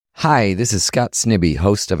Hi, this is Scott Snibbe,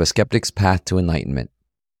 host of A Skeptic's Path to Enlightenment.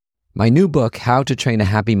 My new book, How to Train a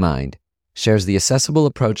Happy Mind, shares the accessible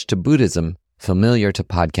approach to Buddhism familiar to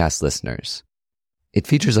podcast listeners. It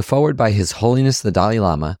features a foreword by His Holiness the Dalai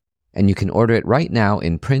Lama, and you can order it right now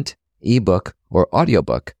in print, ebook, or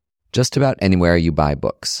audiobook, just about anywhere you buy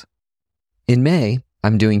books. In May,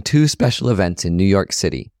 I'm doing 2 special events in New York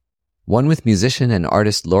City, one with musician and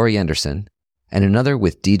artist Laurie Anderson, and another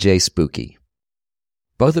with DJ Spooky.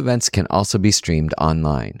 Both events can also be streamed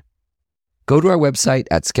online. Go to our website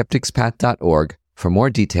at skepticspath.org for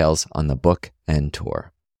more details on the book and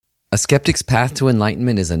tour. A Skeptic's Path to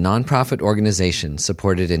Enlightenment is a nonprofit organization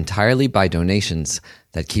supported entirely by donations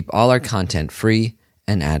that keep all our content free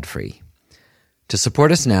and ad-free. To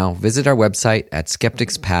support us now, visit our website at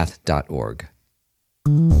skepticspath.org.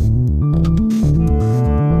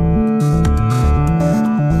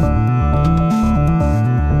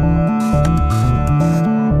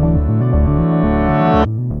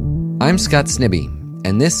 I'm Scott Snibbe,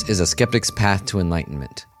 and this is A Skeptic's Path to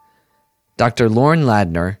Enlightenment. Dr. Lorne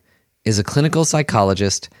Ladner is a clinical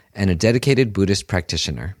psychologist and a dedicated Buddhist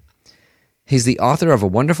practitioner. He's the author of a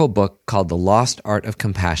wonderful book called The Lost Art of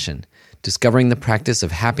Compassion, Discovering the Practice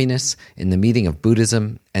of Happiness in the Meeting of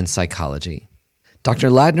Buddhism and Psychology. Dr.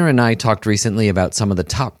 Ladner and I talked recently about some of the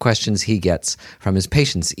top questions he gets from his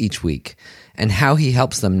patients each week, and how he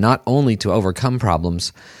helps them not only to overcome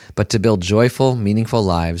problems, but to build joyful, meaningful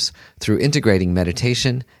lives through integrating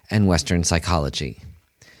meditation and Western psychology.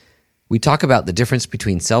 We talk about the difference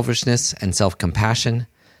between selfishness and self-compassion,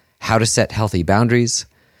 how to set healthy boundaries,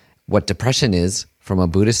 what depression is from a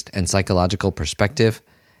Buddhist and psychological perspective,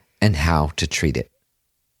 and how to treat it.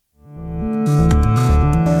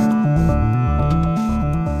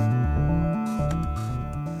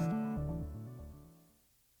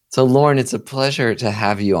 So, Lorne, it's a pleasure to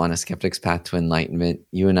have you on A Skeptic's Path to Enlightenment.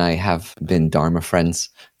 You and I have been Dharma friends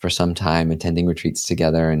for some time, attending retreats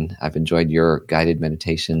together, and I've enjoyed your guided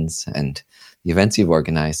meditations and the events you've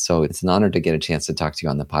organized. So it's an honor to get a chance to talk to you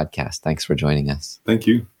on the podcast. Thanks for joining us. Thank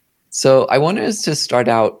you. So I wanted us to start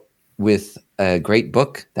out with a great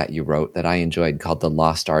book that you wrote that I enjoyed called The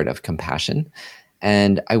Lost Art of Compassion.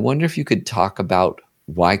 And I wonder if you could talk about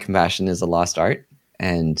why compassion is a lost art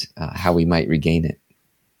and how we might regain it.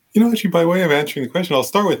 Actually, by way of answering the question, I'll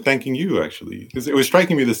start with thanking you, actually, because it was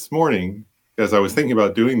striking me this morning as I was thinking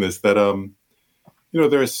about doing this that,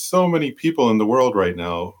 there are so many people in the world right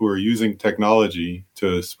now who are using technology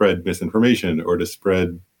to spread misinformation or to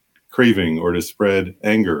spread craving or to spread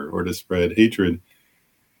anger or to spread hatred,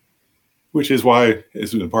 which is why,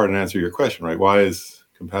 is in part an answer to your question, right? Why is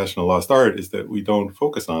compassion a lost art? Is that we don't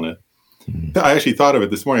focus on it. I actually thought of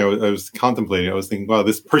it this morning. I was contemplating. I was thinking, wow,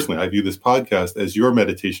 I view this podcast as your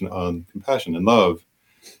meditation on compassion and love,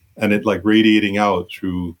 and it like radiating out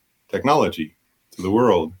through technology to the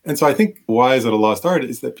world. And so I think why is it a lost art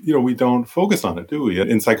is that, we don't focus on it, do we?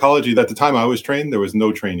 In psychology, at the time I was trained, there was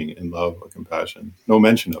no training in love or compassion, no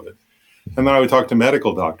mention of it. And then I would talk to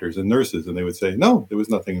medical doctors and nurses, and they would say, no, there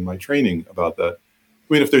was nothing in my training about that.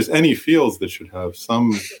 I mean, if there's any fields that should have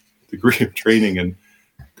some degree of training in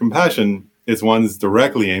compassion, it's ones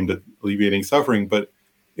directly aimed at alleviating suffering, but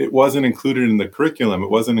it wasn't included in the curriculum. It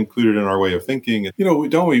wasn't included in our way of thinking.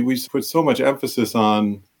 We put so much emphasis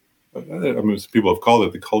on, people have called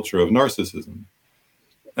it the culture of narcissism.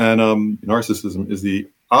 And narcissism is the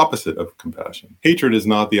opposite of compassion. Hatred is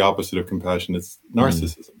not the opposite of compassion. It's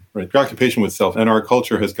narcissism, right? Preoccupation with self. And our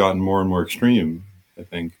culture has gotten more and more extreme, I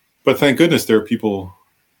think. But thank goodness there are people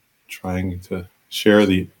trying to share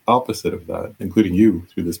the opposite of that, including you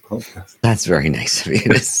through this podcast. That's very nice of you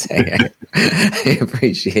to say. I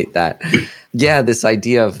appreciate that. Yeah, this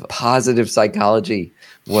idea of positive psychology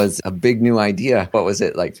was a big new idea. What was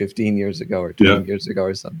it, like 15 years ago or 20 years ago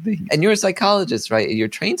or something? And you're a psychologist, right? You're a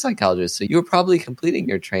trained psychologist. So you were probably completing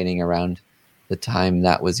your training around the time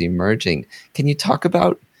that was emerging. Can you talk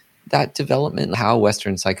about that development, how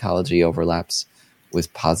Western psychology overlaps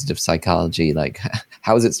with positive psychology? Like,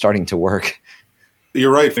 how is it starting to work? You're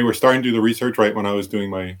right. They were starting to do the research right when I was doing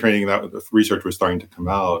my training. That the research was starting to come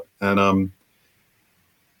out. And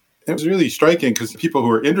it was really striking because people who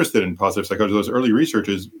were interested in positive psychology, those early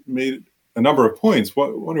researchers, made a number of points.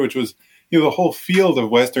 One of which was, the whole field of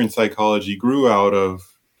Western psychology grew out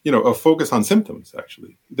of, a focus on symptoms,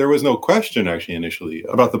 actually. There was no question, actually, initially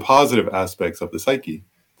about the positive aspects of the psyche.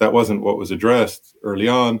 That wasn't what was addressed early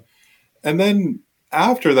on. And then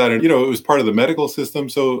after that, it was part of the medical system.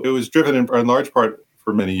 So it was driven in large part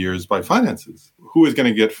for many years by finances. Who is going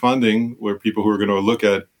to get funding were people who are going to look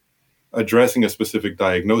at addressing a specific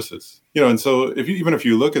diagnosis. And so even if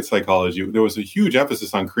you look at psychology, there was a huge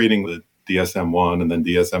emphasis on creating the DSM-1 and then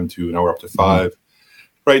DSM-2, now we're up to 5,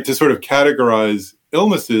 right? To sort of categorize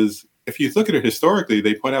illnesses. If you look at it historically,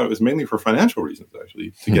 they point out it was mainly for financial reasons,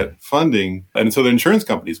 actually, to get funding. And so the insurance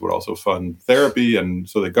companies would also fund therapy, and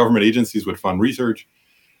so the government agencies would fund research.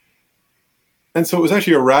 And so it was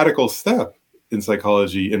actually a radical step in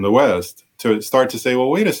psychology in the West to start to say, well,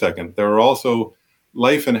 wait a second, there are also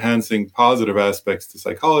life-enhancing positive aspects to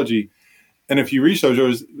psychology. And if you reach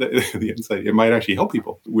those, the insight, it might actually help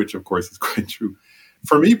people, which of course is quite true.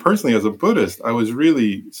 For me personally, as a Buddhist, I was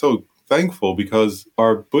really so thankful because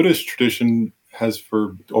our Buddhist tradition has,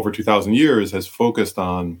 for over 2,000 years, has focused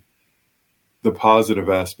on the positive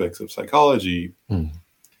aspects of psychology.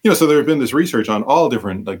 So there have been this research on all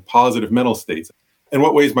different like positive mental states. In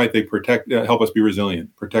what ways might they help us be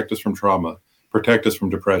resilient, protect us from trauma, protect us from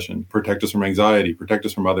depression, protect us from anxiety, protect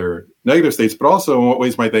us from other negative states, but also in what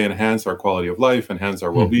ways might they enhance our quality of life, enhance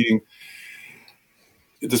our well-being.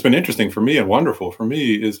 It's been interesting for me and wonderful for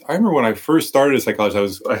me is I remember when I first started as a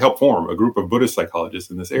psychologist, I helped form a group of Buddhist psychologists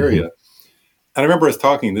in this area. And I remember us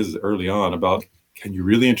talking, this is early on, about can you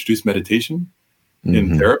really introduce meditation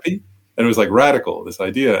in therapy? And it was like radical, this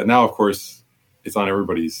idea. And now, of course, it's on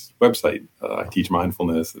everybody's website. I teach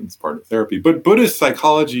mindfulness and it's part of therapy. But Buddhist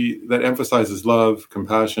psychology that emphasizes love,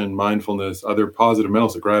 compassion, mindfulness, other positive mental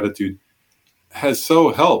states, gratitude, has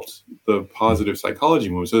so helped the positive psychology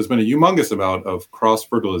movement. So there's been a humongous amount of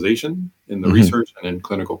cross-fertilization in the research and in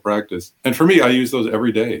clinical practice. And for me, I use those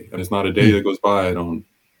every day. And it's not a day that goes by I don't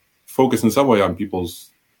focus in some way on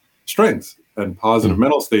people's strengths and positive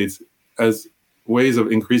mental states as ways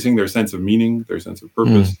of increasing their sense of meaning, their sense of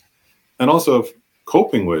purpose, and also of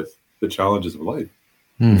coping with the challenges of life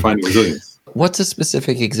and finding resilience. What's a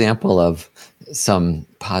specific example of some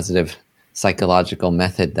positive psychological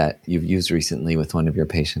method that you've used recently with one of your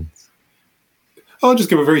patients? I'll just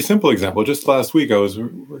give a very simple example. Just last week, I was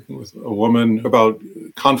working with a woman about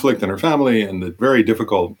conflict in her family and the very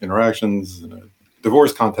difficult interactions in a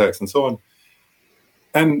divorce context and so on.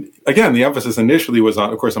 And again, the emphasis initially was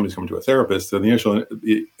on, of course, somebody's coming to a therapist. So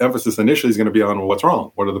the emphasis initially is going to be on, well, what's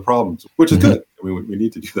wrong? What are the problems? Which is good. I mean, we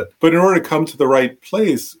need to do that. But in order to come to the right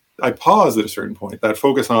place, I paused at a certain point, that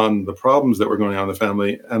focus on the problems that were going on in the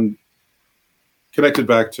family and connected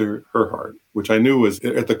back to her heart, which I knew was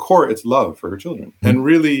at the core, it's love for her children. And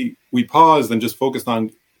really, we paused and just focused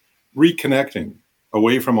on reconnecting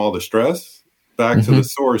away from all the stress back to the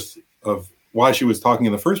source of why she was talking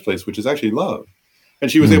in the first place, which is actually love. And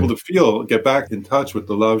she was able to get back in touch with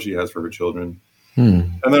the love she has for her children.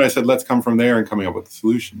 And then I said, let's come from there and coming up with the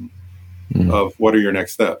solution of what are your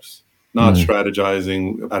next steps, not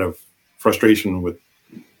strategizing out of frustration with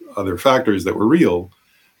other factors that were real,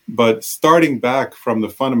 but starting back from the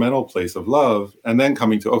fundamental place of love and then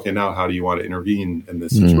coming to, okay, now how do you want to intervene in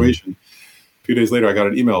this situation? A few days later, I got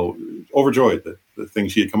an email overjoyed that the thing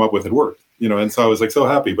she had come up with had worked, and so I was like so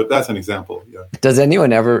happy, but that's an example. Yeah. Does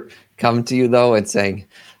anyone ever come to you though and saying,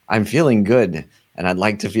 I'm feeling good and I'd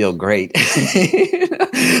like to feel great?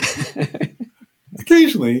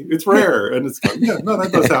 Occasionally, it's rare, and it's that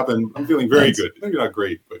does happen. I'm feeling very good. Maybe not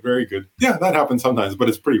great, but very good. Yeah, that happens sometimes, but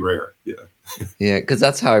it's pretty rare. Yeah. Yeah, because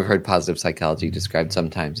that's how I've heard positive psychology described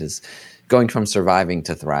sometimes, is going from surviving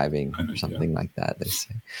to thriving or something like that, they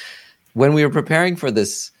say. When we were preparing for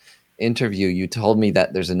this interview, you told me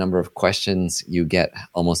that there's a number of questions you get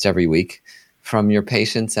almost every week from your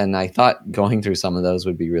patients, and I thought going through some of those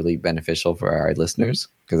would be really beneficial for our listeners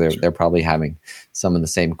because they're probably having some of the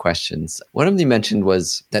same questions. One of them you mentioned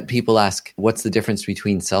was that people ask, what's the difference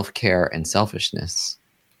between self-care and selfishness?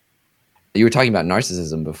 You were talking about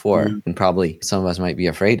narcissism before, and probably some of us might be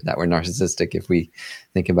afraid that we're narcissistic if we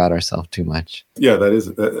think about ourselves too much. Yeah,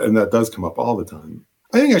 and that does come up all the time.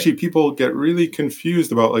 I think actually people get really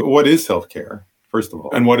confused about what is self-care, first of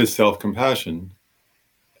all, and what is self-compassion.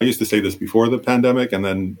 I used to say this before the pandemic, and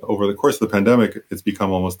then over the course of the pandemic, it's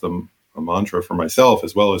become almost a mantra for myself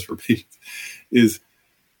as well as for patients, is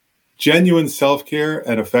genuine self-care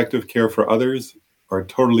and effective care for others are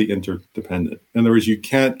totally interdependent. In other words, you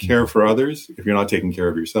can't care for others if you're not taking care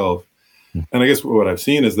of yourself. And I guess what I've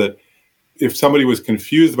seen is that if somebody was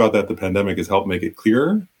confused about that, the pandemic has helped make it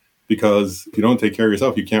clearer, because if you don't take care of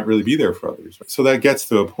yourself, you can't really be there for others. So that gets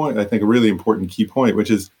to a point, I think a really important key point, which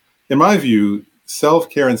is, in my view,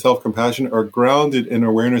 self-care and self-compassion are grounded in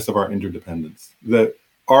awareness of our interdependence, that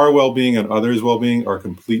our well-being and others' well-being are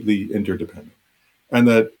completely interdependent. And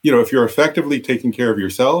that, if you're effectively taking care of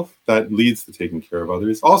yourself, that leads to taking care of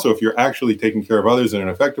others. Also, if you're actually taking care of others in an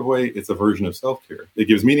effective way, it's a version of self-care. It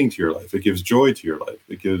gives meaning to your life. It gives joy to your life.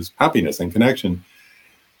 It gives happiness and connection.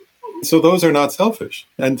 So those are not selfish.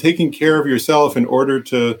 And taking care of yourself in order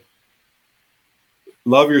to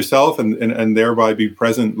love yourself and thereby be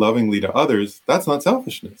present lovingly to others, that's not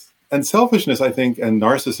selfishness. And selfishness, I think, and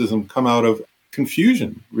narcissism come out of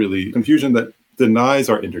confusion, really. Confusion that denies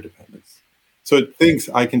our interdependence. So it thinks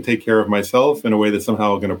I can take care of myself in a way that's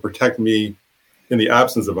somehow going to protect me in the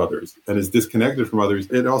absence of others and is disconnected from others.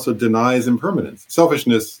 It also denies impermanence.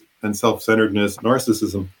 Selfishness and self-centeredness,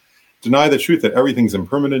 narcissism, deny the truth that everything's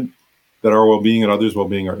impermanent, that our well-being and others'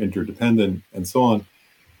 well-being are interdependent, and so on.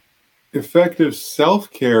 Effective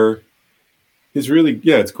self-care is really,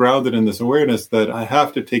 it's grounded in this awareness that I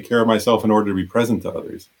have to take care of myself in order to be present to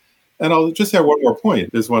others. And I'll just have one more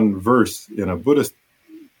point. There's one verse in a Buddhist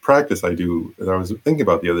practice I do that I was thinking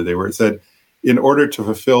about the other day where it said, in order to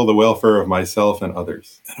fulfill the welfare of myself and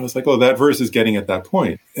others. And I was like, oh, that verse is getting at that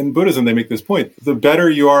point. In Buddhism, they make this point. The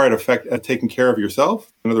better you are at taking care of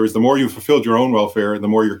yourself, in other words, the more you've fulfilled your own welfare, the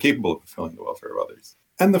more you're capable of fulfilling the welfare of others.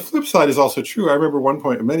 And the flip side is also true. I remember one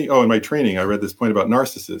point, in my training, I read this point about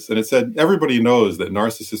narcissists. And it said, everybody knows that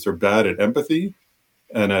narcissists are bad at empathy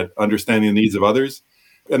and at understanding the needs of others.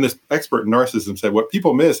 And this expert in narcissism said, what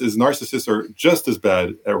people miss is narcissists are just as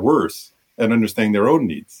bad or worse at understanding their own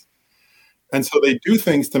needs. And so they do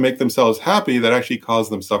things to make themselves happy that actually cause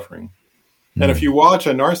them suffering. And if you watch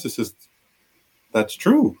a narcissist, that's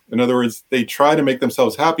true. In other words, they try to make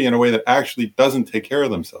themselves happy in a way that actually doesn't take care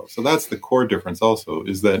of themselves. So that's the core difference also,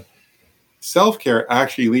 is that self-care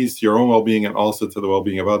actually leads to your own well-being and also to the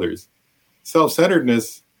well-being of others.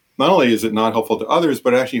 Self-centeredness, not only is it not helpful to others,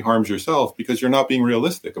 but it actually harms yourself because you're not being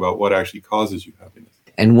realistic about what actually causes you happiness.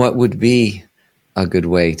 And what would be a good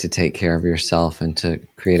way to take care of yourself and to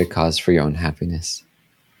create a cause for your own happiness?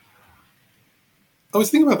 I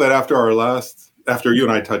was thinking about that after you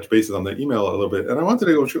and I touched bases on the email a little bit, and I wanted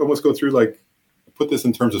to almost go through, put this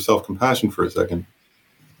in terms of self-compassion for a second.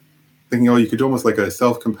 Thinking, you could do almost like a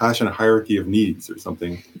self-compassion hierarchy of needs or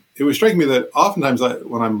something. It was striking me that oftentimes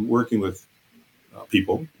when I'm working with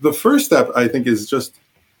people, the first step, I think, is just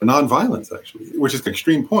nonviolence, actually, which is an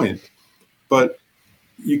extreme point. But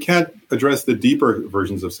you can't address the deeper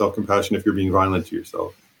versions of self-compassion if you're being violent to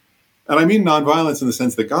yourself. And I mean nonviolence in the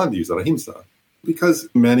sense that Gandhi used, ahimsa, because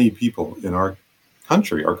many people in our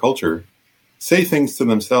country, our culture, say things to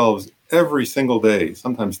themselves every single day,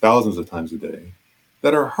 sometimes thousands of times a day,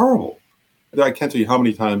 that are horrible. I can't tell you how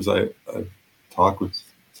many times I talk with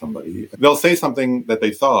somebody. They'll say something that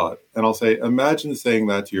they thought, and I'll say, imagine saying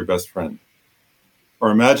that to your best friend,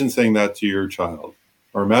 or imagine saying that to your child,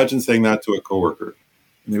 or imagine saying that to a coworker.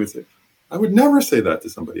 And they would say, I would never say that to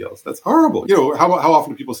somebody else. That's horrible. How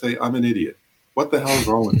often do people say, I'm an idiot? What the hell is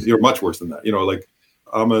wrong with me? You're much worse than that.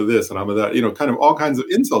 I'm a this and I'm a that, kind of all kinds of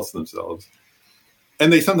insults to themselves.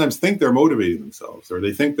 And they sometimes think they're motivating themselves or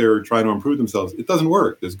they think they're trying to improve themselves. It doesn't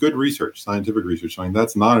work. There's good research, scientific research showing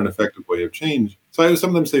that's not an effective way of change. So I would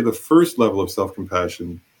sometimes say the first level of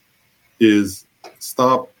self-compassion is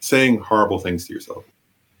stop saying horrible things to yourself.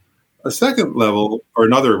 A second level, or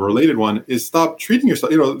another related one, is stop treating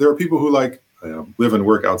yourself. There are people who live and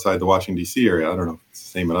work outside the Washington, D.C. area. I don't know if it's the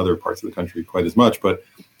same in other parts of the country quite as much, but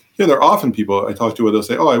there are often people I talk to where they'll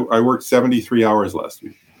say, I worked 73 hours last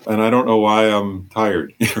week, and I don't know why I'm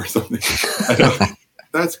tired or something.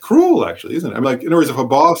 That's cruel, actually, isn't it? In other words, if a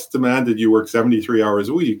boss demanded you work 73 hours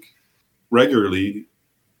a week regularly,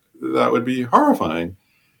 that would be horrifying.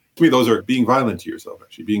 To me, those are being violent to yourself,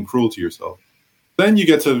 actually, being cruel to yourself. Then you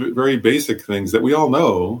get to very basic things that we all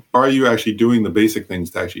know. Are you actually doing the basic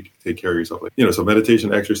things to actually take care of yourself? So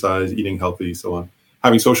meditation, exercise, eating healthy, so on.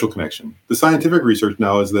 Having social connection. The scientific research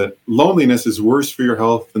now is that loneliness is worse for your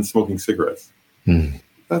health than smoking cigarettes.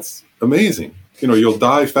 That's amazing. You'll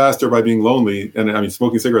die faster by being lonely. And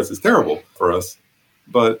smoking cigarettes is terrible for us,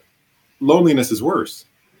 but loneliness is worse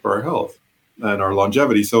for our health and our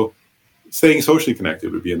longevity. So staying socially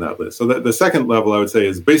connected would be in that list. So the second level, I would say,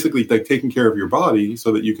 is basically taking care of your body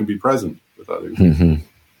so that you can be present with others. Mm-hmm.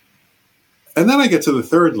 And then I get to the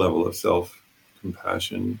third level of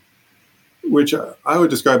self-compassion, which I would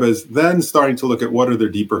describe as then starting to look at what are the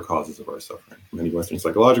deeper causes of our suffering. Many Western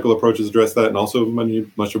psychological approaches address that, and also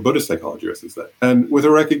much of Buddhist psychology addresses that. And with a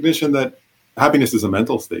recognition that happiness is a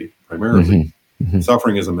mental state, primarily. Mm-hmm.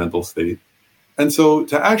 Suffering is a mental state. And so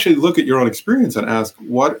to actually look at your own experience and ask,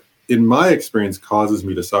 what in my experience causes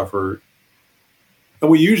me to suffer? And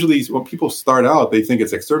we usually, when people start out, they think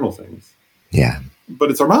it's external things. Yeah. But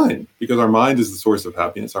it's our mind, because our mind is the source of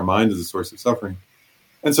happiness. Our mind is the source of suffering.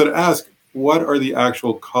 And so to ask, what are the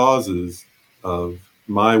actual causes of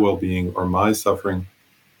my well-being or my suffering?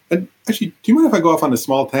 And actually, do you mind if I go off on a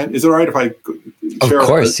small tangent? Is it all right if I share? Of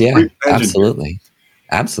course, yeah, absolutely.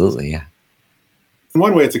 Absolutely, yeah. In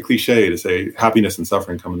one way, it's a cliche to say happiness and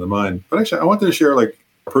suffering come into mind. But actually, I wanted to share a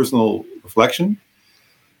personal reflection.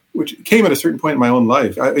 which came at a certain point in my own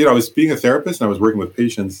life. I was being a therapist and I was working with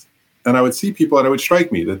patients, and I would see people and it would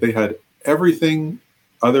strike me that they had everything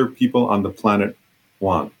other people on the planet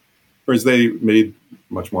want. Whereas they made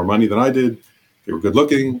much more money than I did. They were good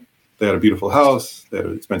looking. They had a beautiful house. They had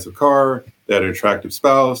an expensive car. They had an attractive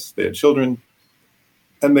spouse. They had children.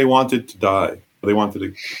 And they wanted to die. They wanted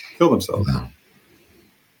to kill themselves. Wow.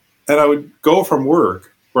 And I would go from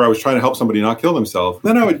work where I was trying to help somebody not kill themselves.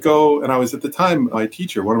 Then I would go, and I was at the time,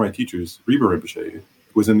 one of my teachers, Rebbe Rinpoche,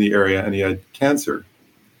 was in the area and he had cancer.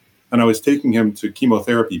 And I was taking him to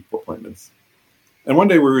chemotherapy appointments. And one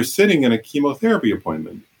day we were sitting in a chemotherapy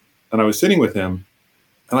appointment. And I was sitting with him.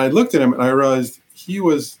 And I looked at him and I realized he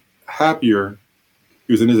was happier.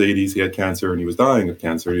 He was in his 80s. He had cancer and he was dying of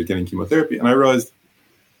cancer. He was getting chemotherapy. And I realized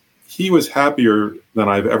he was happier than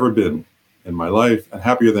I've ever been in my life and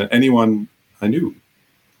happier than anyone I knew.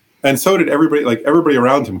 And so did everybody. Like everybody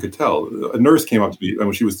around him could tell. A nurse came up to me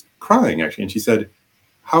and she was crying, actually. And she said,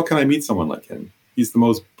 "How can I meet someone like him? He's the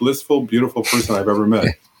most blissful, beautiful person I've ever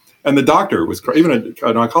met." And the doctor was crying. Even an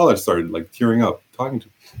oncologist started like tearing up, talking to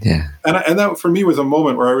me. Yeah. And that for me was a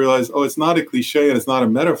moment where I realized, it's not a cliche and it's not a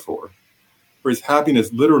metaphor. Whereas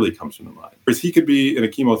happiness literally comes from the mind. Whereas he could be in a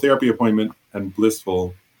chemotherapy appointment and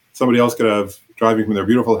blissful. Somebody else could have driving from their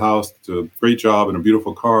beautiful house to a great job in a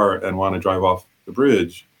beautiful car and want to drive off the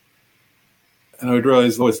bridge. And I would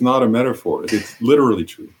realize, it's not a metaphor. It's literally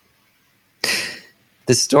true.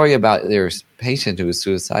 The story about your patient who was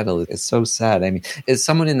suicidal is so sad. I mean, is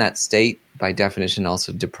someone in that state, by definition,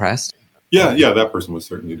 also depressed? Yeah, that person was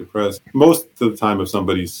certainly depressed. Most of the time,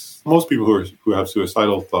 most people who have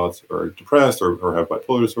suicidal thoughts are depressed or have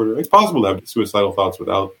bipolar disorder. It's possible to have suicidal thoughts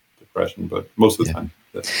without depression, but most of the time.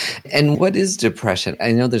 Yes. And what is depression?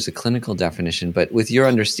 I know there's a clinical definition, but with your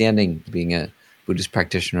understanding, being a Buddhist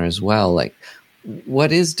practitioner as well, like,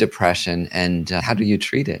 what is depression and how do you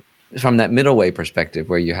treat it? From that middle way perspective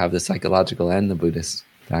where you have the psychological and the Buddhist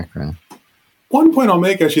background. One point I'll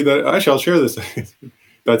make, I'll share this.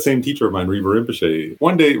 That same teacher of mine, Rebbe Rinpoche,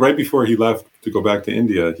 one day right before he left to go back to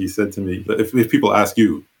India, he said to me, if people ask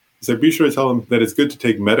you, he said, be sure to tell them that it's good to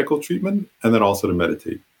take medical treatment and then also to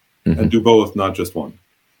meditate and do both, not just one.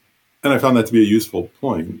 And I found that to be a useful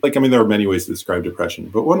point. There are many ways to describe depression,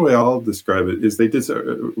 but one way I'll describe it is they did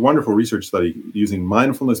a wonderful research study using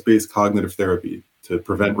mindfulness-based cognitive therapy to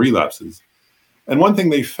prevent relapses. And one thing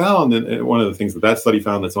they found, and one of the things that study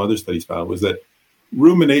found that some other studies found, was that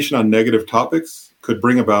rumination on negative topics could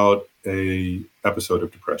bring about a episode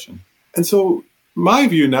of depression. And so my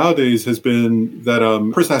view nowadays has been that a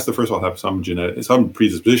person has to first of all have some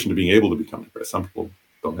predisposition to being able to become depressed. Some people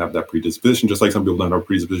don't have that predisposition, just like some people don't have a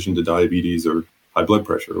predisposition to diabetes or high blood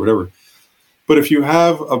pressure or whatever. But if you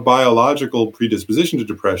have a biological predisposition to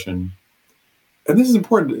depression, and this is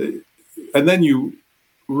important, and then you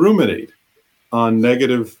ruminate on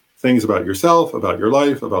negative things about yourself, about your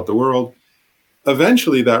life, about the world,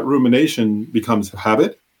 eventually that rumination becomes a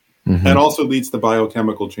habit and also leads to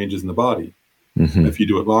biochemical changes in the body if you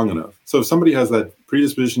do it long enough. So if somebody has that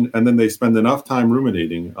predisposition and then they spend enough time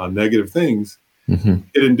ruminating on negative things,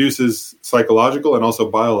 it induces psychological and also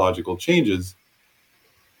biological changes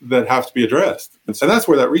that have to be addressed. And so that's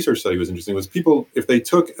where that research study was interesting, was people, if they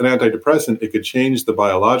took an antidepressant, it could change the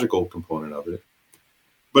biological component of it.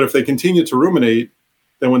 But if they continued to ruminate,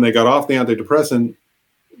 then when they got off the antidepressant,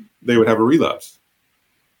 they would have a relapse.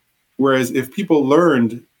 Whereas if people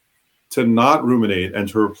learned to not ruminate and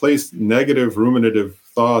to replace negative ruminative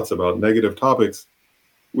thoughts about negative topics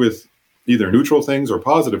with either neutral things or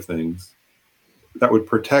positive things, that would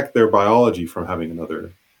protect their biology from having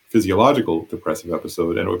another physiological depressive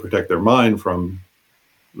episode, and it would protect their mind from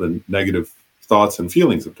the negative thoughts and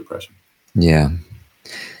feelings of depression. Yeah.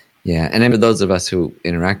 And for those of us who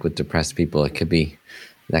interact with depressed people,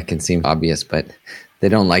 that can seem obvious, but they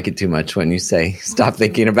don't like it too much when you say, stop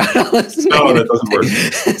thinking about all this. No, that doesn't work.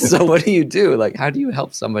 So what do you do? Like, how do you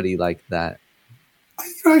help somebody like that?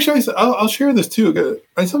 Actually, I'll share this too.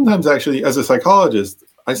 I sometimes actually, as a psychologist,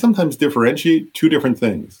 I sometimes differentiate two different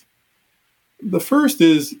things. The first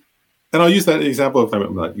is, and I'll use that example of,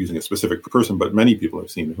 I'm not using a specific person, but many people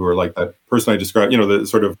I've seen who are like that person I described, the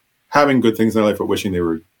sort of having good things in their life but wishing they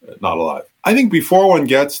were not alive. I think before one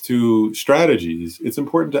gets to strategies, it's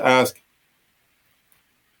important to ask,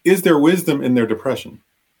 is there wisdom in their depression?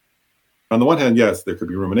 On the one hand, yes, there could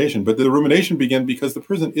be rumination, but the rumination began because the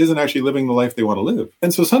person isn't actually living the life they want to live.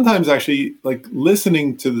 And so sometimes actually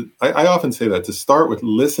listening to I often say that, to start with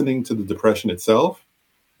listening to the depression itself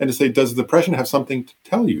and to say, does the depression have something to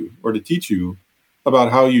tell you or to teach you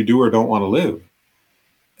about how you do or don't want to live?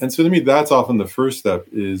 And so to me, that's often the first step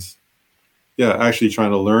is, actually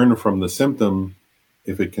trying to learn from the symptom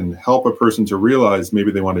if it can help a person to realize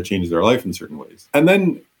maybe they want to change their life in certain ways. And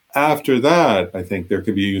then after that, I think there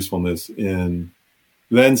could be a usefulness in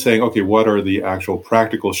then saying, okay, what are the actual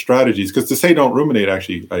practical strategies? Because to say don't ruminate,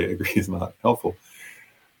 actually, I agree, is not helpful.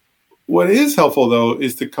 What is helpful, though,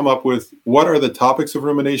 is to come up with what are the topics of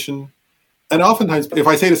rumination. And oftentimes, if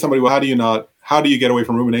I say to somebody, well, how do you get away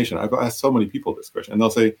from rumination? I've asked so many people this question, and they'll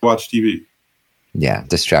say, watch TV. Yeah,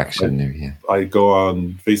 distraction. Yeah. I go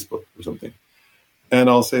on Facebook or something. And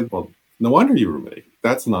I'll say, well, no wonder you ruminate.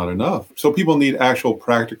 That's not enough. So people need actual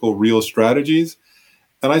practical, real strategies.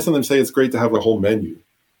 And I sometimes say it's great to have a whole menu.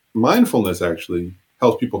 Mindfulness actually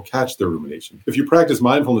helps people catch their rumination. If you practice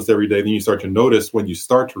mindfulness every day, then you start to notice when you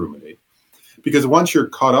start to ruminate. Because once you're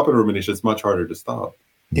caught up in rumination, it's much harder to stop.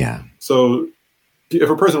 Yeah. So if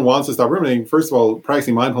a person wants to stop ruminating, first of all,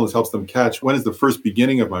 practicing mindfulness helps them catch when is the first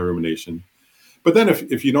beginning of my rumination. But then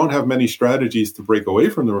if you don't have many strategies to break away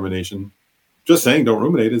from the rumination, just saying don't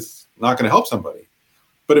ruminate is not going to help somebody.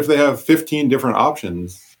 But if they have 15 different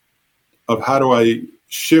options of how do I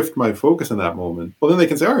shift my focus in that moment, well, then they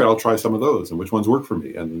can say, all right, I'll try some of those and which ones work for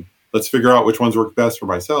me. And let's figure out which ones work best for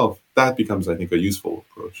myself. That becomes, I think, a useful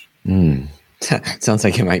approach. Sounds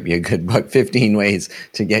like it might be a good book, 15 Ways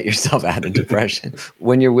to Get Yourself Out of Depression.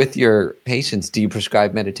 When you're with your patients, do you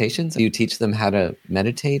prescribe meditations? Do you teach them how to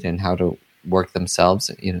meditate and how to work themselves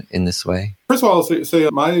in this way? First of all, I'll say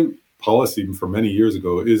my policy from many years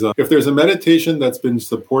ago is if there's a meditation that's been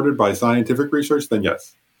supported by scientific research, then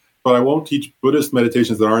yes. But I won't teach Buddhist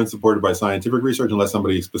meditations that aren't supported by scientific research unless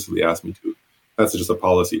somebody explicitly asks me to. That's just a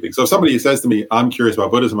policy thing. So if somebody says to me, I'm curious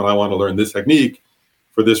about Buddhism and I want to learn this technique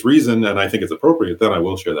for this reason, and I think it's appropriate, then I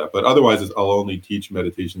will share that. But otherwise, I'll only teach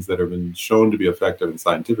meditations that have been shown to be effective in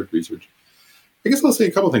scientific research. I guess I'll say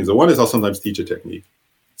a couple of things. The one is I'll sometimes teach a technique.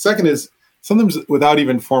 Second is sometimes without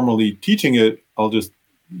even formally teaching it, I'll just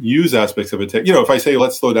use aspects of it. If I say,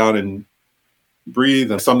 let's slow down and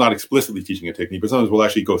breathe, and so I'm not explicitly teaching a technique, but sometimes we'll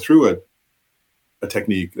actually go through a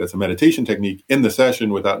technique that's a meditation technique in the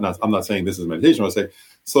session I'm not saying this is meditation. I'll say,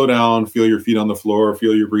 slow down, feel your feet on the floor,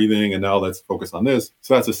 feel your breathing, and now let's focus on this.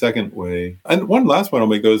 So that's a second way. And one last point I'll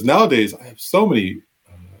make, though, is nowadays I have so many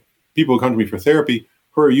people who come to me for therapy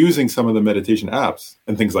who are using some of the meditation apps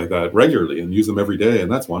and things like that regularly and use them every day.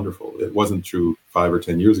 And that's wonderful. It wasn't true 5 or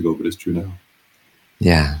 10 years ago, but it's true now.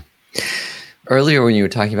 Yeah. Earlier, when you were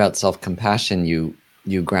talking about self-compassion,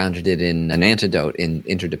 you grounded it in an antidote in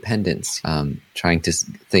interdependence, trying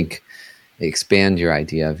to expand your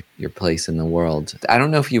idea of your place in the world. I don't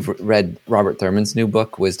know if you've read Robert Thurman's new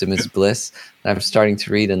book, Wisdom is Bliss, that I'm starting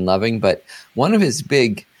to read and loving, but one of his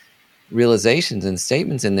big realizations and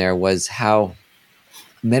statements in there was how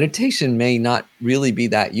meditation may not really be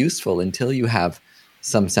that useful until you have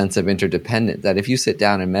some sense of interdependence, that if you sit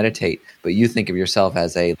down and meditate, but you think of yourself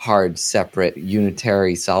as a hard, separate,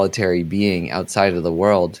 unitary, solitary being outside of the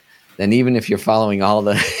world, then even if you're following all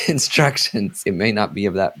the instructions, it may not be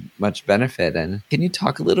of that much benefit. And can you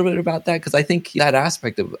talk a little bit about that? Because I think that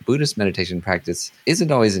aspect of Buddhist meditation practice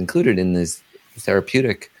isn't always included in these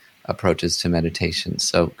therapeutic approaches to meditation.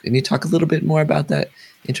 So can you talk a little bit more about that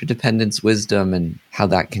interdependence, wisdom, and how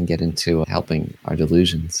that can get into helping our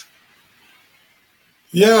delusions?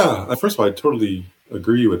 Yeah, first of all, I totally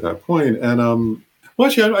agree with that point. And well,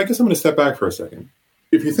 actually, I guess I'm going to step back for a second.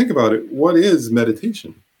 If you think about it, what is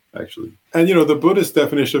meditation, actually? And, the Buddhist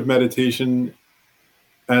definition of meditation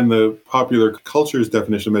and the popular culture's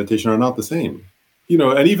definition of meditation are not the same.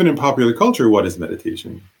 And even in popular culture, what is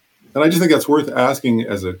meditation? And I just think that's worth asking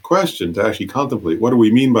as a question to actually contemplate. What do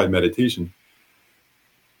we mean by meditation?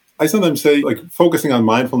 I sometimes say, focusing on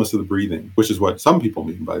mindfulness of the breathing, which is what some people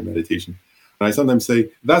mean by meditation. And I sometimes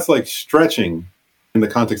say that's like stretching in the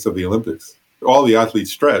context of the Olympics. All the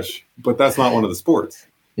athletes stretch, but that's not one of the sports.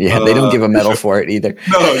 Yeah, they don't give a medal for it either.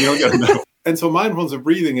 No, you don't get a medal. And so mindfulness of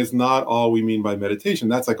breathing is not all we mean by meditation.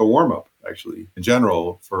 That's like a warm-up, actually, in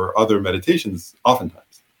general, for other meditations,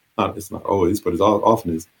 oftentimes. It's not always, but it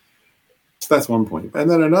often is. So that's one point. And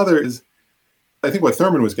then another is, I think what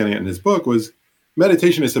Thurman was getting at in his book was,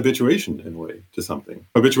 meditation is habituation, in a way, to something.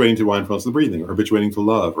 Habituating to mindfulness of the breathing, or habituating to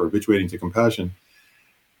love, or habituating to compassion.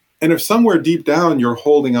 And if somewhere deep down you're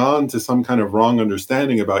holding on to some kind of wrong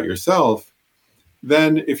understanding about yourself,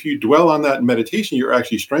 then if you dwell on that in meditation, you're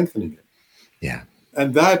actually strengthening it. Yeah.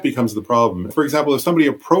 And that becomes the problem. For example, if somebody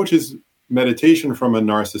approaches meditation from a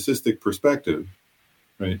narcissistic perspective,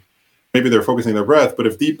 right? Maybe they're focusing their breath, but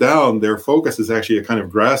if deep down their focus is actually a kind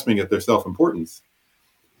of grasping at their self-importance,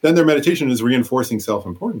 then their meditation is reinforcing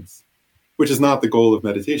self-importance, which is not the goal of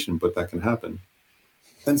meditation, but that can happen.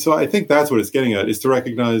 And so I think that's what it's getting at, is to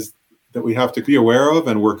recognize that we have to be aware of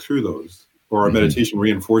and work through those, or our meditation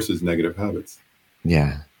reinforces negative habits.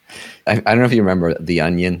 Yeah. I don't know if you remember The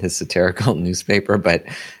Onion, his satirical newspaper, but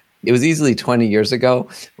it was easily 20 years ago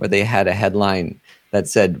where they had a headline that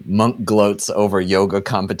said, "Monk gloats over yoga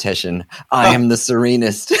competition. I am the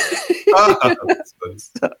serenest." That's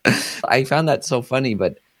funny. I found that so funny,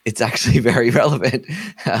 but it's actually very relevant.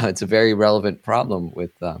 It's a very relevant problem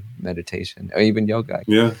with meditation or even yoga.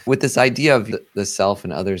 Yeah. With this idea of the self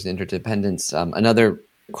and others' interdependence, another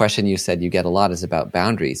question you said you get a lot is about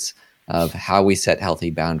boundaries, of how we set healthy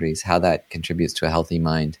boundaries, how that contributes to a healthy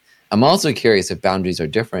mind. I'm also curious if boundaries are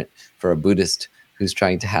different for a Buddhist who's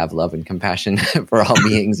trying to have love and compassion for all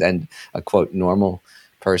beings and a, quote, normal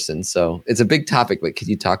person. So it's a big topic, but could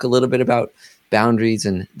you talk a little bit about boundaries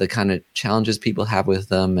and the kind of challenges people have with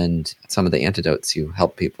them and some of the antidotes you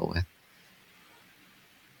help people with?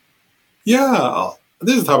 Yeah.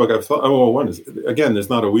 This is a topic I've thought, well, one is, again, there's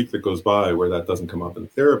not a week that goes by where that doesn't come up in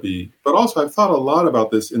therapy, but also I've thought a lot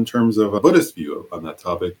about this in terms of a Buddhist view on that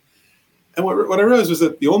topic. And what I realized was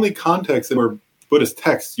that the only context where Buddhist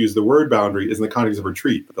texts use the word boundary is in the context of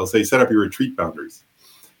retreat. They'll say, set up your retreat boundaries.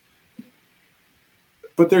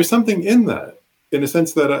 But there's something in that, in a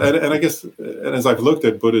sense that, and I guess, and as I've looked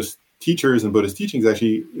at Buddhist teachers and Buddhist teachings,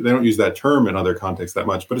 actually, they don't use that term in other contexts that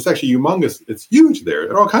much, but it's actually humongous. It's huge there.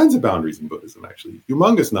 There are all kinds of boundaries in Buddhism, actually,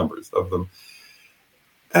 humongous numbers of them.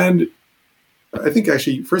 And I think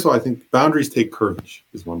actually, first of all, I think boundaries take courage,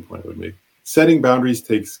 is one point I would make. Setting boundaries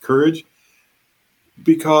takes courage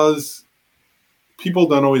because people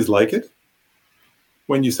don't always like it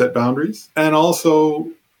when you set boundaries. And also,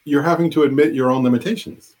 you're having to admit your own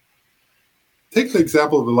limitations. Take the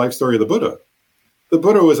example of the life story of the Buddha. The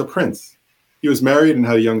Buddha was a prince. He was married and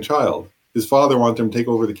had a young child. His father wanted him to take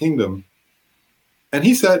over the kingdom. And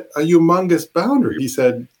he set a humongous boundary. He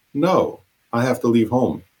said, no, I have to leave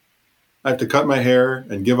home. I have to cut my hair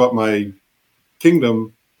and give up my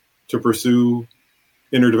kingdom to pursue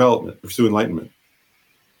inner development, pursue enlightenment.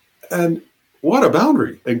 And what a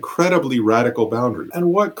boundary, incredibly radical boundary.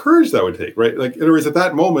 And what courage that would take, right? Like, in other words, at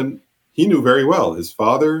that moment, he knew very well his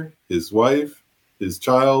father, his wife, his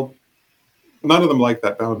child, none of them liked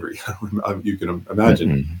that boundary. You can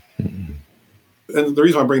imagine. And the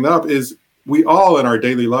reason I bring that up is we all in our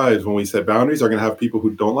daily lives, when we set boundaries, are going to have people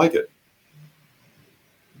who don't like it.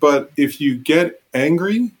 But if you get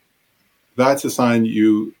angry, that's a sign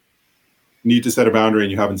you need to set a boundary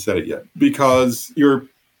and you haven't set it yet, because you're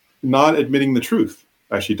not admitting the truth,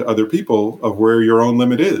 actually, to other people of where your own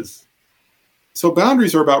limit is. So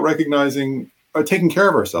boundaries are about recognizing, taking care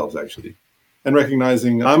of ourselves, actually, and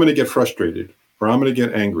recognizing I'm going to get frustrated, or I'm going to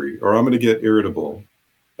get angry, or I'm going to get irritable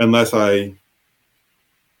unless I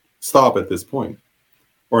stop at this point,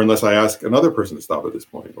 or unless I ask another person to stop at this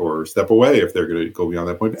point, or step away if they're going to go beyond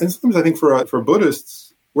that point. And sometimes I think for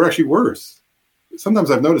Buddhists, we're actually worse.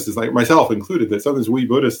 Sometimes I've noticed, like myself included, that sometimes we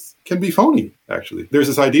Buddhists can be phony, actually. There's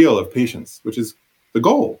this ideal of patience, which is the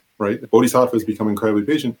goal, right? Bodhisattvas become incredibly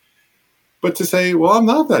patient. But to say, well, I'm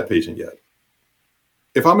not that patient yet.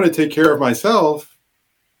 If I'm going to take care of myself,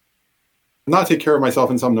 not take care of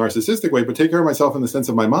myself in some narcissistic way, but take care of myself in the sense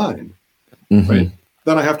of my mind, right?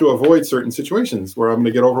 Then I have to avoid certain situations where I'm going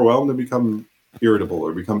to get overwhelmed and become irritable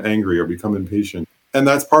or become angry or become impatient. And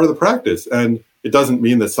that's part of the practice. And it doesn't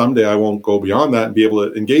mean that someday I won't go beyond that and be able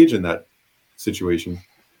to engage in that situation.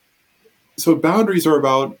 So boundaries are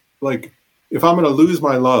about, like, if I'm going to lose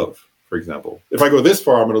my love, for example, if I go this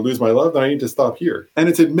far, I'm going to lose my love, then I need to stop here. And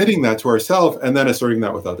it's admitting that to ourselves and then asserting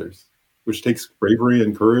that with others, which takes bravery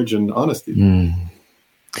and courage and honesty.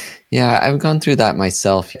 Yeah, I've gone through that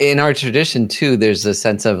myself. In our tradition, too, there's a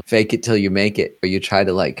sense of fake it till you make it, where you try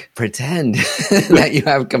to like pretend that you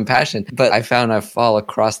have compassion. But I found I fall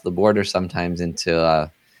across the border sometimes into,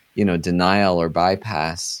 denial or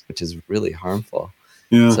bypass, which is really harmful.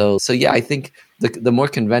 Yeah. So yeah, I think the more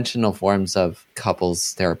conventional forms of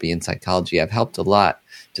couples therapy and psychology have helped a lot,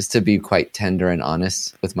 just to be quite tender and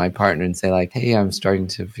honest with my partner and say, like, hey, I'm starting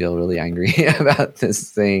to feel really angry about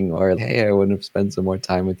this thing, or hey, I want to spend some more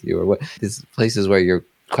time with you, or what. These places where you're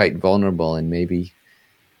quite vulnerable and maybe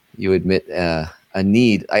you admit a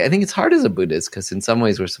need. I think it's hard as a Buddhist because in some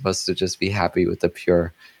ways we're supposed to just be happy with the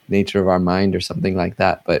pure nature of our mind or something like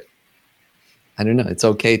that. But I don't know. It's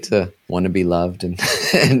okay to want to be loved and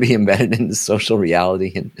and be embedded in the social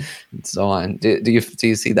reality and so on. Do you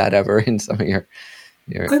see that ever in some of your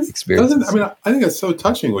experiences? I think that's so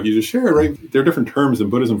touching what you just shared, right? There are different terms in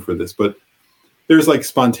Buddhism for this, but there's like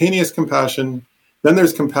spontaneous compassion. Then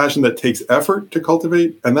there's compassion that takes effort to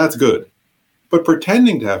cultivate, and that's good. But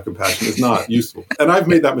pretending to have compassion is not useful. And I've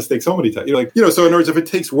made that mistake so many times. So in other words, if it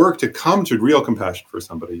takes work to come to real compassion for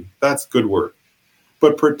somebody, that's good work.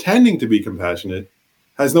 But pretending to be compassionate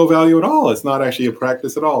has no value at all. It's not actually a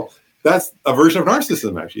practice at all. That's a version of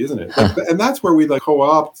narcissism, actually, isn't it? And that's where we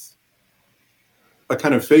co-opt a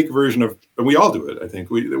kind of fake version of, and we all do it, I think,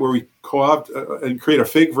 where we co-opt and create a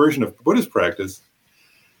fake version of Buddhist practice.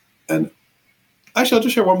 And actually, I'll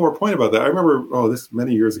just share one more point about that. I remember, this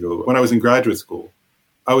many years ago, when I was in graduate school,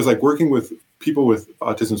 I was working with people with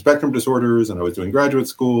autism spectrum disorders, and I was doing graduate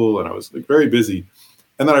school, and I was very busy.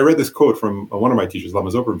 And then I read this quote from one of my teachers,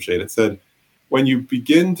 Lama Zopa. It said, "When you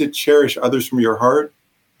begin to cherish others from your heart,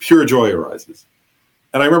 pure joy arises."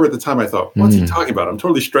 And I remember at the time I thought, what's he talking about? I'm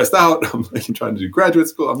totally stressed out. I'm trying to do graduate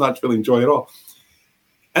school. I'm not feeling joy at all.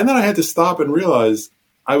 And then I had to stop and realize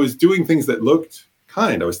I was doing things that looked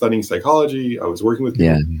kind. I was studying psychology. I was working with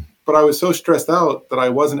people. But I was so stressed out that I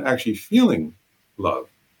wasn't actually feeling love,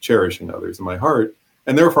 cherishing others in my heart.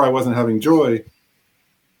 And therefore I wasn't having joy.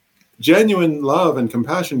 Genuine love and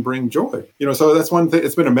compassion bring joy. So that's one thing.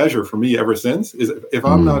 It's been a measure for me ever since, is if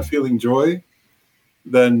I'm not feeling joy,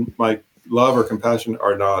 then my love or compassion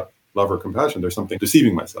are not love or compassion. There's something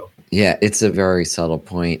deceiving myself. Yeah, it's a very subtle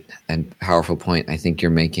point and powerful point I think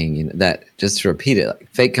you're making, that, just to repeat it,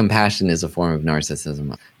 fake compassion is a form of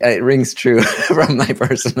narcissism. It rings true from my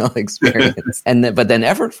personal experience. But then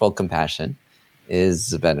effortful compassion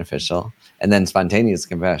is beneficial. And then spontaneous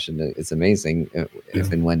compassion is amazing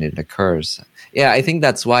if and when it occurs. Yeah, I think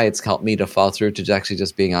that's why it's helped me to fall through to actually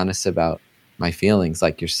just being honest about my feelings,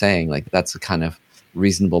 like you're saying. That's a kind of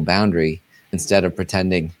reasonable boundary, instead of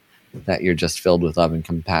pretending that you're just filled with love and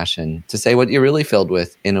compassion, to say what you're really filled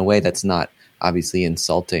with in a way that's not obviously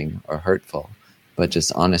insulting or hurtful, but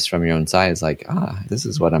just honest from your own side. Is this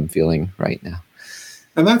is what I'm feeling right now.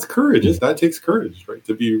 And that's courage. That takes courage, right?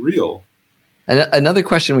 To be real. And another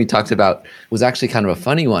question we talked about was actually kind of a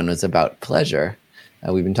funny one, was about pleasure.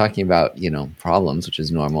 We've been talking about, problems, which is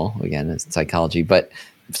normal. Again, it's psychology, but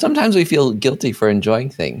sometimes we feel guilty for enjoying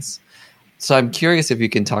things. So I'm curious if you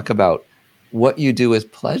can talk about what you do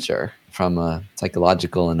with pleasure from a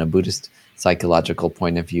psychological and a Buddhist psychological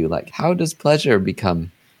point of view. How does pleasure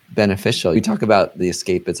become beneficial? You talk about the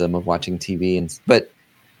escapism of watching TV, but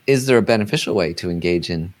is there a beneficial way to engage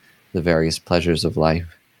in the various pleasures of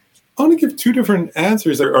life? I want to give two different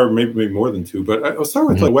answers, or maybe more than two, but I'll start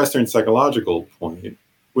with the Western psychological point,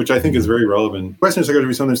 which I think is very relevant. Western psychology,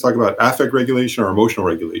 we sometimes talk about affect regulation or emotional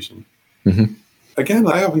regulation. Mm-hmm. Again,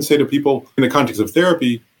 I often say to people in the context of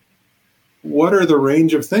therapy, what are the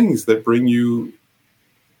range of things that bring you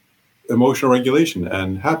emotional regulation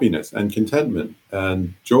and happiness and contentment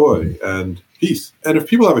and joy and peace? And if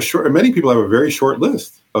people have many people have a very short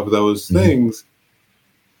list of those things.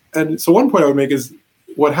 And so one point I would make is,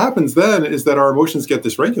 what happens then is that our emotions get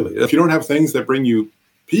dysregulated. If you don't have things that bring you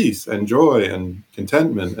peace and joy and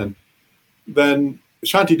contentment, and then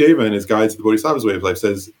Shantideva in his Guides to the Bodhisattva's Way of Life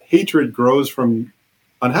says, hatred grows from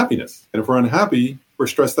unhappiness. And if we're unhappy, we're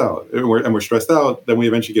stressed out. And we're stressed out, then we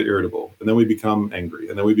eventually get irritable. And then we become angry.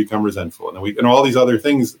 And then we become resentful. And all these other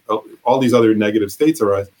things, all these other negative states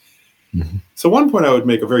arise. Mm-hmm. So one point I would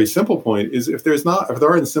make, a very simple point, is if there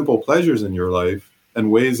aren't simple pleasures in your life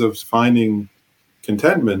and ways of finding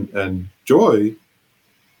contentment and joy,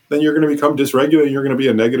 then you're going to become dysregulated. You're going to be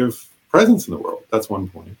a negative presence in the world. That's one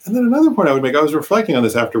point. And then another point I would make, I was reflecting on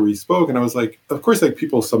this after we spoke, and I was like, of course,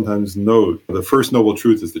 people sometimes know the first noble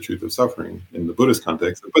truth is the truth of suffering in the Buddhist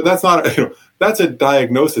context, but that's not, that's a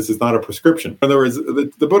diagnosis, it's not a prescription. In other words,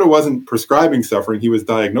 the Buddha wasn't prescribing suffering, he was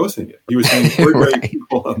diagnosing it. He was saying, ordinary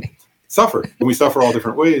people suffer, and we suffer all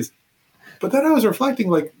different ways. But then I was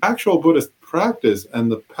reflecting, actual Buddhist practice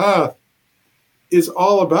and the path is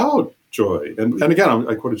all about joy. And again,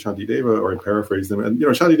 I quoted Shantideva, or I paraphrased him. And,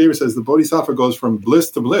 Shantideva says the Bodhisattva goes from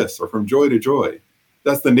bliss to bliss, or from joy to joy.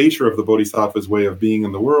 That's the nature of the Bodhisattva's way of being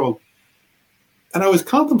in the world. And I was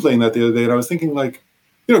contemplating that the other day, and I was thinking,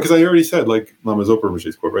 because I already said, Lama Zopa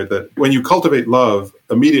Rinpoche's quote, right, that when you cultivate love,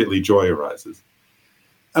 immediately joy arises.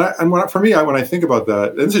 And for me, when I think about that,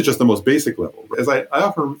 and this is just the most basic level, as I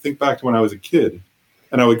often think back to when I was a kid,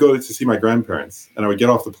 and I would go to see my grandparents, and I would get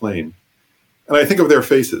off the plane, and I think of their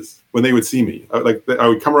faces when they would see me. I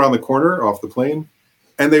would come around the corner off the plane,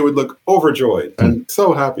 and they would look overjoyed and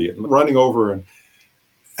so happy and running over.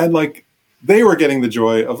 And they were getting the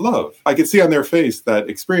joy of love. I could see on their face that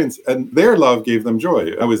experience, and their love gave them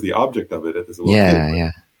joy. I was the object of it as a little kid.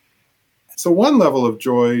 Yeah. So one level of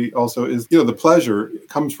joy also is, the pleasure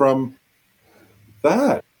comes from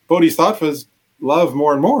that. Bodhisattvas love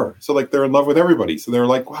more and more. So they're in love with everybody. So they're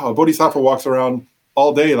like, wow, a bodhisattva walks around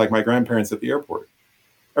all day like my grandparents at the airport.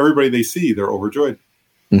 Everybody they see, they're overjoyed.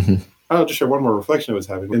 Mm-hmm. I'll just share one more reflection I was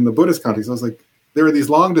having. In the Buddhist context, I was like, there were these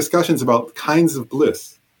long discussions about kinds of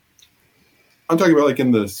bliss. I'm talking about like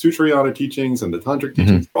in the Sutrayana teachings and the Tantric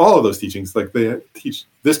teachings, all of those teachings, like they teach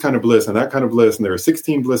this kind of bliss and that kind of bliss. And there are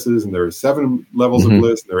 16 blisses and there are 7 levels of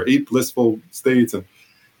bliss. And there are 8 blissful states. And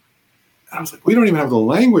I was like, we don't even have the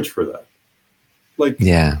language for that. Like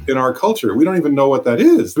in our culture, we don't even know what that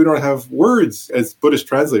is. We don't have words. As Buddhist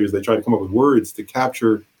translators, they try to come up with words to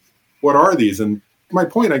capture what are these. And my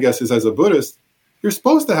point, I guess, is as a Buddhist, you're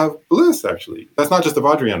supposed to have bliss, actually. That's not just the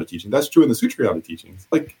Vajrayana teaching. That's true in the Sutrayana teachings.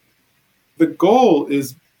 Like, the goal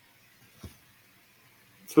is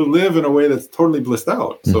to live in a way that's totally blissed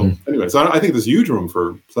out. So anyway, so I think there's huge room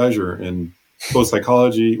for pleasure in both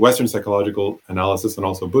psychology, Western psychological analysis, and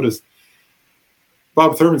also Buddhist.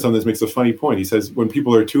 Bob Thurman's on this makes a funny point. He says when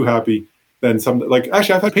people are too happy, then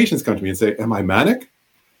actually I've had patients come to me and say, am I manic?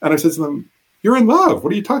 And I said to them, you're in love.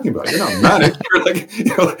 What are you talking about? You're not manic.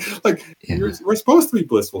 We're supposed to be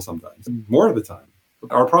blissful sometimes, more of the time.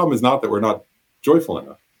 Our problem is not that we're not joyful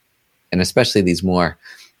enough. And especially these more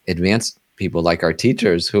advanced people like our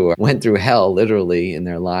teachers who went through hell literally in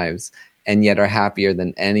their lives and yet are happier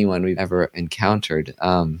than anyone we've ever encountered.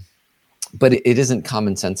 But it isn't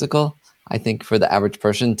commonsensical, I think, for the average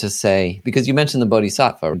person to say, because you mentioned the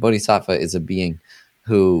Bodhisattva. Bodhisattva is a being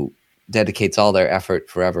who dedicates all their effort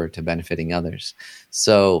forever to benefiting others.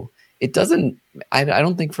 So it doesn't, I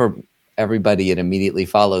don't think for everybody it immediately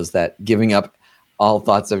follows that giving up all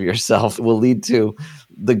thoughts of yourself will lead to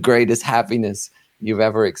the greatest happiness you've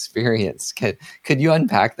ever experienced. Could you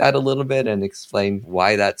unpack that a little bit and explain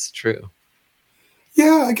why that's true?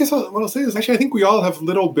 Yeah, I guess what I'll say is actually I think we all have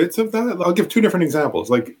little bits of that. I'll give 2 different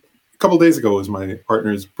examples. Like a couple of days ago was my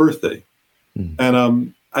partner's birthday.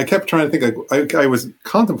 And I kept trying to think, I was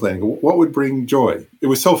contemplating what would bring joy. It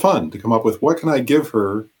was so fun to come up with what can I give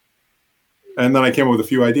her? And then I came up with a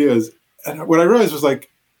few ideas. And what I realized was like,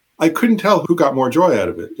 I couldn't tell who got more joy out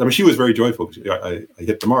of it. I mean, she was very joyful. I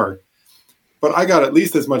hit the mark. But I got at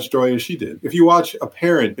least as much joy as she did. If you watch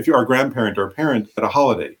if you are a grandparent or a parent at a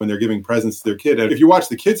holiday, when they're giving presents to their kid, and if you watch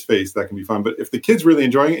the kid's face, that can be fun. But if the kid's really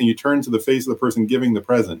enjoying it and you turn to the face of the person giving the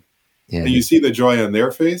present and you see the joy on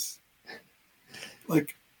their face,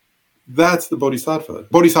 like, that's the bodhisattva.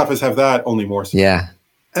 Bodhisattvas have that, only more so. Yeah.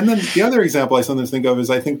 And then the other example I sometimes think of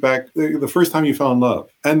is I think back the first time you fell in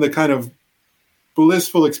love and the kind of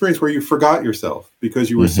blissful experience where you forgot yourself because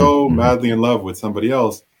you were so madly in love with somebody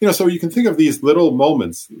else. So you can think of these little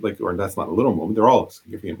moments, or that's not a little moment, they're all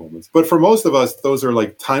significant moments. But for most of us, those are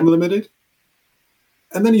like time limited.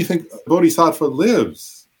 And then you think bodhisattva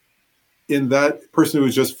lives in that person who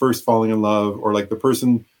is just first falling in love, or like the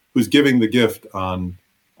person who's giving the gift on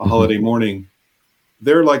a holiday morning.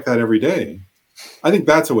 They're like that every day. I think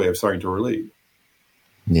that's a way of starting to relate.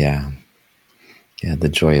 Yeah. Yeah, the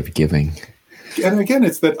joy of giving. And again,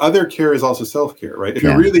 it's that other care is also self-care, right? If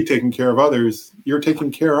you're really taking care of others, you're taken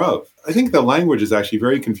care of. I think the language is actually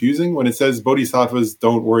very confusing when it says bodhisattvas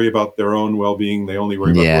don't worry about their own well-being. They only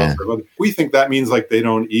worry about the welfare of others. We think that means like they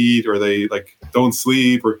don't eat or they like don't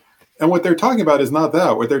sleep. And what they're talking about is not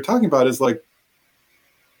that. What they're talking about is like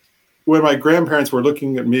when my grandparents were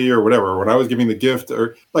looking at me or whatever, when I was giving the gift,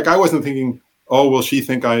 or like I wasn't thinking, oh, will she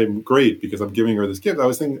think I'm great because I'm giving her this gift? I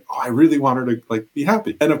was thinking, I really want her to like be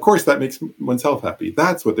happy. And of course that makes oneself happy.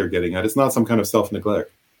 That's what they're getting at. It's not some kind of self-neglect.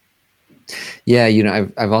 Yeah.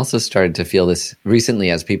 I've also started to feel this recently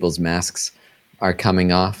as people's masks are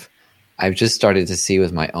coming off. I've just started to see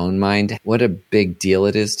with my own mind what a big deal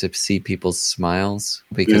it is to see people's smiles,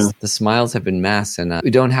 because the smiles have been masked and we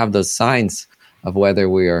don't have those signs of whether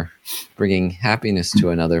we are bringing happiness to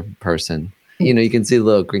another person. You can see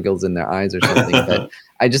little crinkles in their eyes or something. But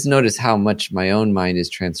I just notice how much my own mind is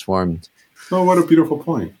transformed. Oh, what a beautiful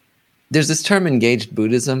point. There's this term engaged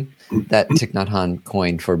Buddhism that Thich Nhat Hanh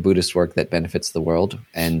coined for Buddhist work that benefits the world.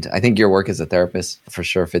 And I think your work as a therapist for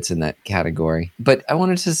sure fits in that category. But I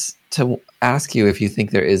wanted to ask you if you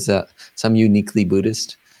think there is some uniquely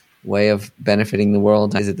Buddhist way of benefiting the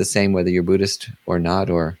world. Is it the same whether you're Buddhist or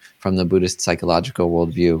not, or from the Buddhist psychological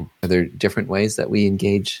worldview? Are there different ways that we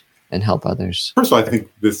engage and help others? First of all, I think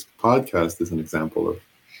this podcast is an example of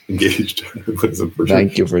engaged Buddhism. For sure.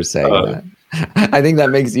 Thank you for saying that. I think that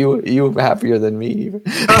makes you happier than me.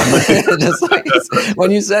 Just like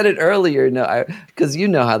when you said it earlier, because you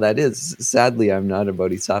know how that is. Sadly, I'm not a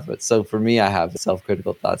bodhisattva. So for me, I have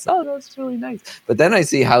self-critical thoughts. Oh, that's really nice. But then I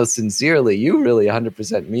see how sincerely you really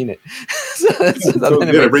 100% mean it.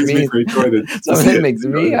 It brings me great joy. It makes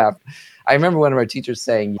me happy. I remember one of our teachers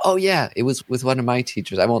saying, oh yeah, it was with one of my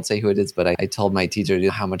teachers. I won't say who it is, but I told my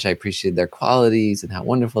teacher how much I appreciated their qualities and how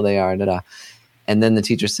wonderful they are. And then the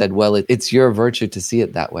teacher said, well, it's your virtue to see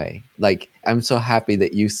it that way. Like, I'm so happy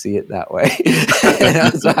that you see it that way. And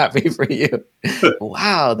I'm so happy for you.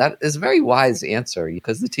 Wow, that is a very wise answer,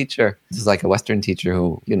 because the teacher is like a Western teacher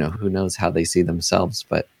who knows how they see themselves,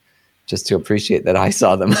 but just to appreciate that I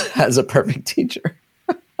saw them as a perfect teacher.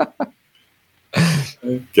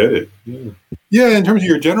 I get it. Yeah. Yeah. In terms of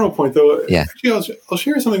your general point, though, yeah. Actually, I'll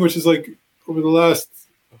share something which is like over the last,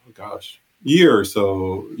 year or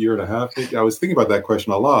so, year and a half, I was thinking about that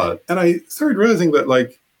question a lot. And I started realizing that,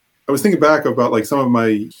 like, I was thinking back about like some of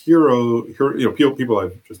my hero people I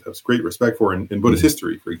just have great respect for in Buddhist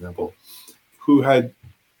history, for example, who had,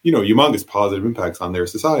 humongous positive impacts on their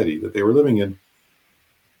society that they were living in.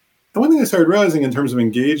 And one thing I started realizing in terms of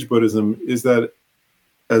engaged Buddhism is that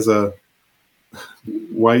as a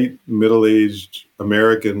white, middle-aged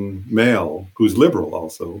American male who's liberal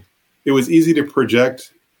also, it was easy to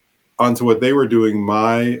project onto what they were doing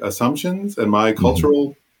my assumptions and my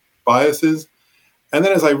cultural biases. And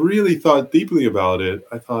then as I really thought deeply about it,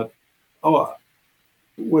 I thought,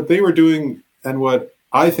 what they were doing and what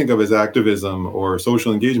I think of as activism or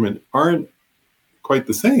social engagement aren't quite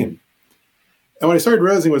the same. And what I started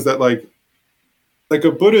realizing was that like a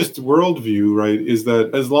Buddhist worldview, right, is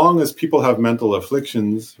that as long as people have mental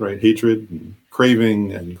afflictions, right, hatred and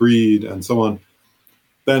craving and greed and so on,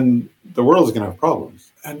 then the world is going to have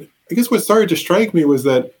problems. And I guess what started to strike me was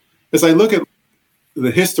that as I look at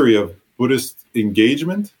the history of Buddhist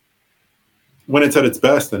engagement, when it's at its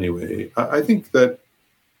best anyway, I think that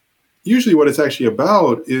usually what it's actually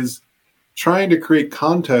about is trying to create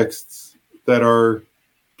contexts that are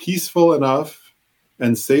peaceful enough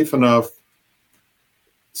and safe enough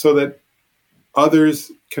so that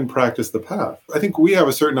others can practice the path. I think we have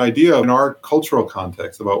a certain idea in our cultural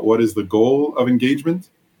context about what is the goal of engagement.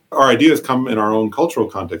 Our ideas come in our own cultural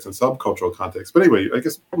context and subcultural context. But anyway, I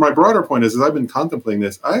guess my broader point is, as I've been contemplating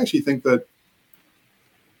this, I actually think that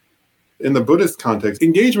in the Buddhist context,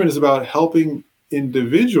 engagement is about helping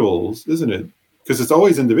individuals, isn't it? Because it's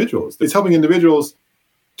always individuals. It's helping individuals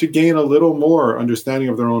to gain a little more understanding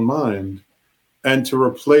of their own mind and to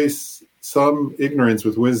replace some ignorance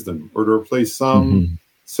with wisdom, or to replace some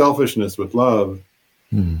selfishness with love.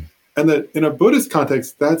 And that in a Buddhist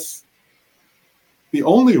context, that's the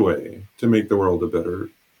only way to make the world a better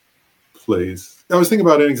place. I was thinking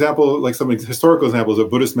about an example, like some historical examples of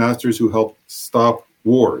Buddhist masters who helped stop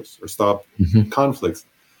wars or stop conflicts.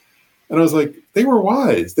 And I was like, they were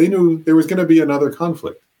wise. They knew there was going to be another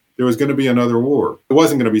conflict. There was going to be another war. It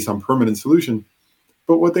wasn't going to be some permanent solution.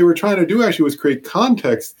 But what they were trying to do actually was create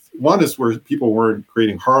context. One is where people weren't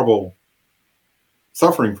creating horrible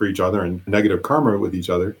suffering for each other and negative karma with each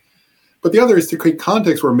other. But the other is to create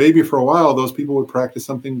context where maybe for a while those people would practice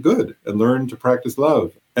something good and learn to practice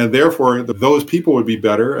love. And therefore, those people would be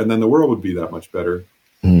better, and then the world would be that much better.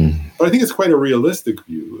 But I think it's quite a realistic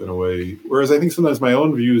view in a way, whereas I think sometimes my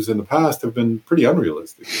own views in the past have been pretty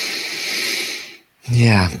unrealistic.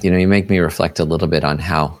 Yeah, you make me reflect a little bit on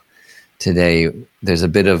how today there's a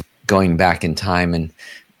bit of going back in time and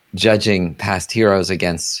judging past heroes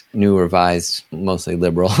against new, revised, mostly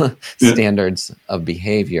liberal standards of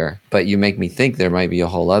behavior. But you make me think there might be a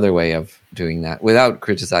whole other way of doing that without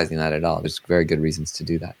criticizing that at all. There's very good reasons to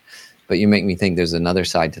do that. But you make me think there's another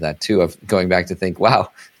side to that too, of going back to think,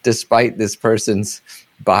 wow, despite this person's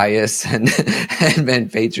bias and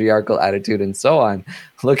patriarchal attitude and so on,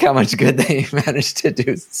 look how much good they managed to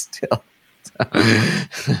do still.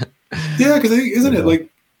 Yeah, because isn't it like,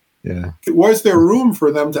 was there room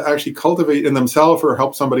for them to actually cultivate in themselves or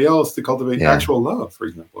help somebody else to cultivate actual love, for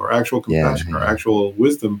example, or actual compassion or actual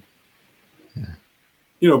wisdom?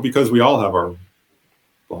 Because we all have our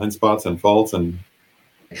blind spots and faults. And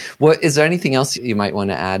what is there anything else you might want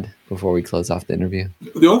to add before we close off the interview?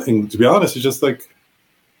 The only thing, to be honest, is just like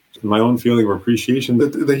my own feeling of appreciation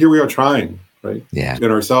that here we are trying, right? Yeah.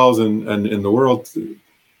 In ourselves and in the world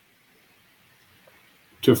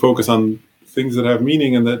to focus on things that have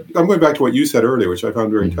meaning. And that I'm going back to what you said earlier, which I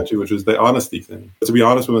found very touching, which was the honesty thing, to be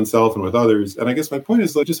honest with oneself and with others. And I guess my point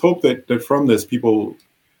is, I just hope that from this, people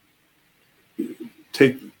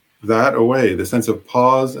take that away, the sense of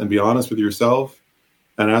pause and be honest with yourself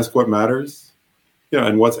and ask what matters,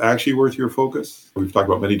 and what's actually worth your focus. We've talked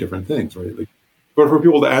about many different things, right? But for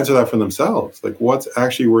people to answer that for themselves, like what's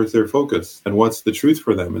actually worth their focus and what's the truth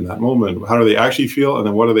for them in that moment? How do they actually feel? And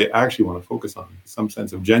then what do they actually want to focus on? Some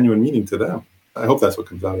sense of genuine meaning to them. I hope that's what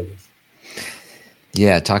comes out of this.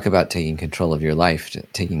 Yeah. Talk about taking control of your life,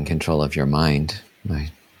 taking control of your mind.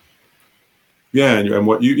 Right. Yeah. And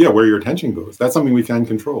where your attention goes, that's something we can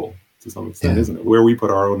control to some extent, isn't it? Where we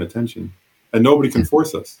put our own attention. And nobody can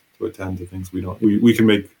force us to attend to things we don't. We can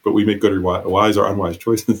make, but we make good or wise or unwise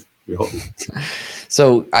choices. We all do.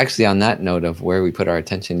 So actually, on that note of where we put our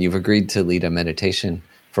attention, you've agreed to lead a meditation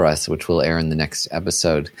for us, which will air in the next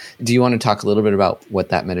episode. Do you want to talk a little bit about what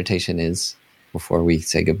that meditation is before we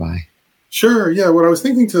say goodbye? Sure. Yeah. What I was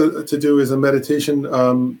thinking to do is a meditation.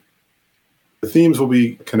 The themes will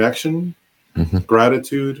be connection,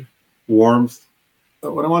 gratitude, warmth.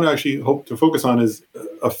 What I want to actually hope to focus on is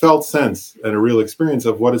a felt sense and a real experience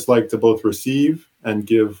of what it's like to both receive and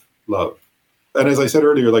give love. And as I said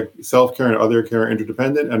earlier, like self-care and other care are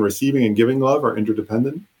interdependent, and receiving and giving love are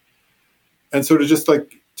interdependent. And so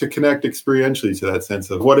to connect experientially to that sense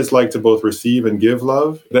of what it's like to both receive and give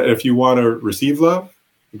love, that if you want to receive love,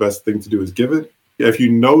 the best thing to do is give it. If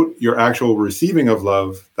you note your actual receiving of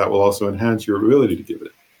love, that will also enhance your ability to give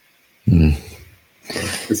it.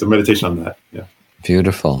 It's a meditation on that. Yeah.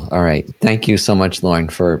 Beautiful. All right. Thank you so much, Lorne,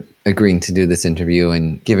 for agreeing to do this interview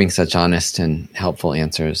and giving such honest and helpful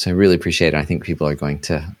answers. I really appreciate it. I think people are going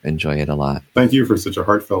to enjoy it a lot. Thank you for such a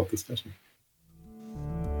heartfelt discussion.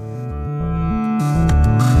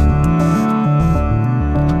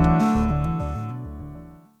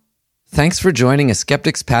 Thanks for joining A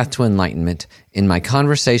Skeptic's Path to Enlightenment in my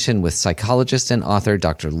conversation with psychologist and author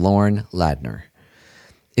Dr. Lorne Ladner.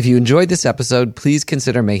 If you enjoyed this episode, please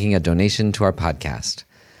consider making a donation to our podcast.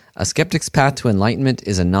 A Skeptic's Path to Enlightenment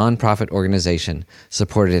is a nonprofit organization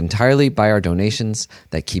supported entirely by our donations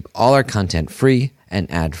that keep all our content free and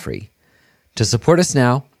ad-free. To support us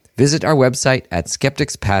now, visit our website at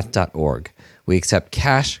skepticspath.org. We accept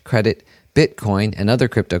cash, credit, Bitcoin, and other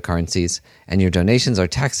cryptocurrencies, and your donations are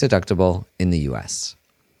tax-deductible in the U.S.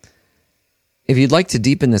 If you'd like to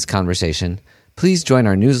deepen this conversation, please join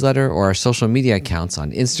our newsletter or our social media accounts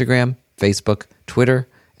on Instagram, Facebook, Twitter,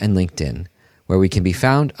 and LinkedIn, where we can be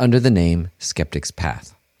found under the name Skeptic's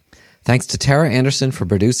Path. Thanks to Tara Anderson for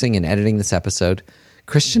producing and editing this episode,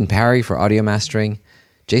 Christian Parry for audio mastering,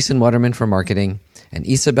 Jason Waterman for marketing, and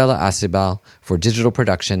Isabella Acebal for digital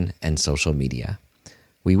production and social media.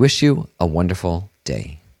 We wish you a wonderful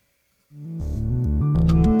day.